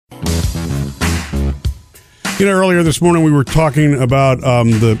Earlier this morning we were talking about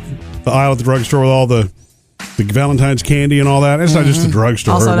the aisle at the drugstore with all the Valentine's candy and all that. It's not just the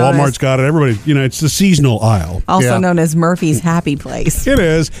drugstore. Also Walmart's got it. Everybody, it's the seasonal aisle. Also known as Murphy's Happy Place. It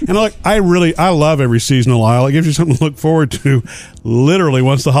is. And I love every seasonal aisle. It gives you something to look forward to literally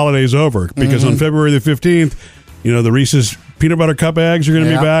once the holiday's over. Because on February the 15th, the Reese's peanut butter cup eggs are going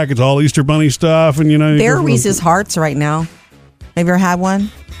to be back. It's all Easter Bunny stuff. And there are Reese's Hearts right now. Have you ever had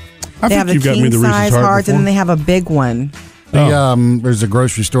one? I think you've got me the Reese's Heart and then they have a big one. There's a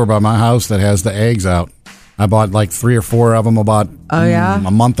grocery store by my house that has the eggs out. I bought like 3 or 4 of them about a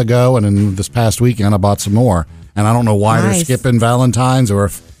month ago, and then this past weekend I bought some more. And I don't know why they're skipping Valentine's, or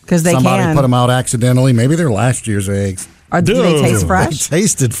if somebody put them out accidentally. Maybe they're last year's eggs. Do they taste fresh? They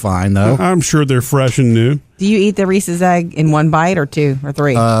tasted fine, though. I'm sure they're fresh and new. Do you eat the Reese's egg in one bite or 2 or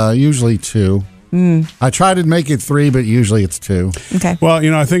 3? Usually 2. I try to make it 3, but usually it's 2. Okay. Well,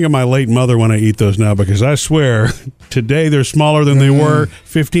 I think of my late mother when I eat those now, because I swear today they're smaller than they were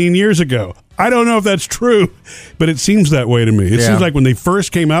 15 years ago. I don't know if that's true, but it seems that way to me. It seems like when they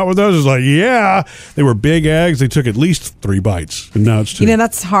first came out with those, it's like, they were big eggs. They took at least 3 bites, and now it's 2.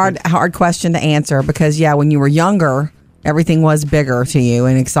 That's a hard question to answer because, when you were younger, everything was bigger to you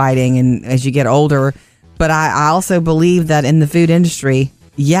and exciting, and as you get older. But I also believe that in the food industry,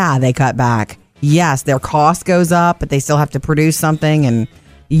 they cut back. Yes, their cost goes up, but they still have to produce something, and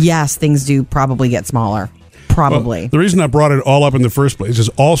yes, things do probably get smaller. Probably. Well, the reason I brought it all up in the first place is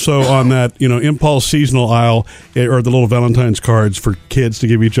also on that, impulse seasonal aisle, or the little Valentine's cards for kids to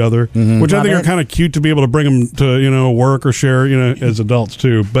give each other, which I think are kind of cute to be able to bring them to, work or share, as adults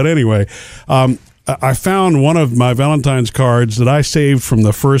too. But anyway, I found one of my Valentine's cards that I saved from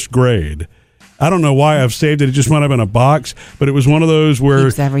the first grade. I don't know why I've saved it. It just went up in a box, but it was one of those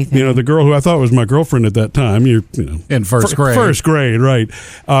where, the girl who I thought was my girlfriend at that time, in first grade. First grade, right.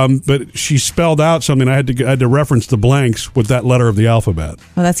 But she spelled out something. I had to reference the blanks with that letter of the alphabet.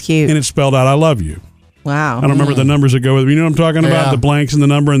 Oh, that's cute. And it spelled out, I love you. Wow. I don't remember the numbers that go with it. You know what I'm talking about? The blanks and the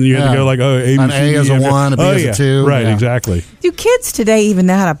number, and then you had to go like, A, B, An C, A is a 1, a B is a 2. Right, exactly. Do kids today even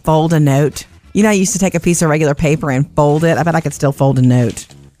know how to fold a note? I used to take a piece of regular paper and fold it. I bet I could still fold a note.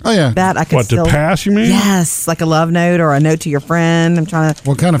 Oh, yeah. That I could to pass, you mean? Yes, like a love note or a note to your friend. I'm trying to...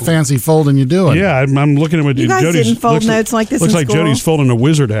 What kind of fancy folding you doing? Yeah, I'm looking at what you guys Jody's... didn't fold notes like this in school? Looks like Jody's folding a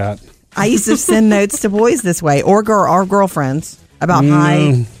wizard hat. I used to send notes to boys this way, or our girlfriends, about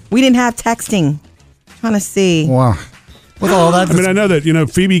hi. We didn't have texting. I'm trying to see. Wow. With all that... I know that,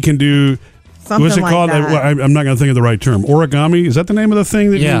 Phoebe can do... Something what's it like called? that. I'm not going to think of the right term. Origami? Is that the name of the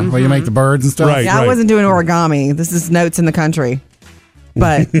thing? Where you make the birds and stuff? Right, I wasn't doing origami. This is notes in the country.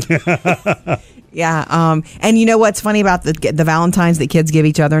 But... and you know what's funny about the Valentines that kids give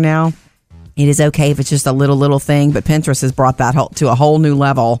each other now? It is okay if it's just a little thing, but Pinterest has brought that to a whole new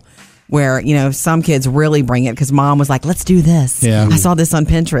level where, some kids really bring it because mom was like, let's do this. Yeah. I saw this on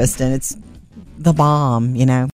Pinterest and it's the bomb,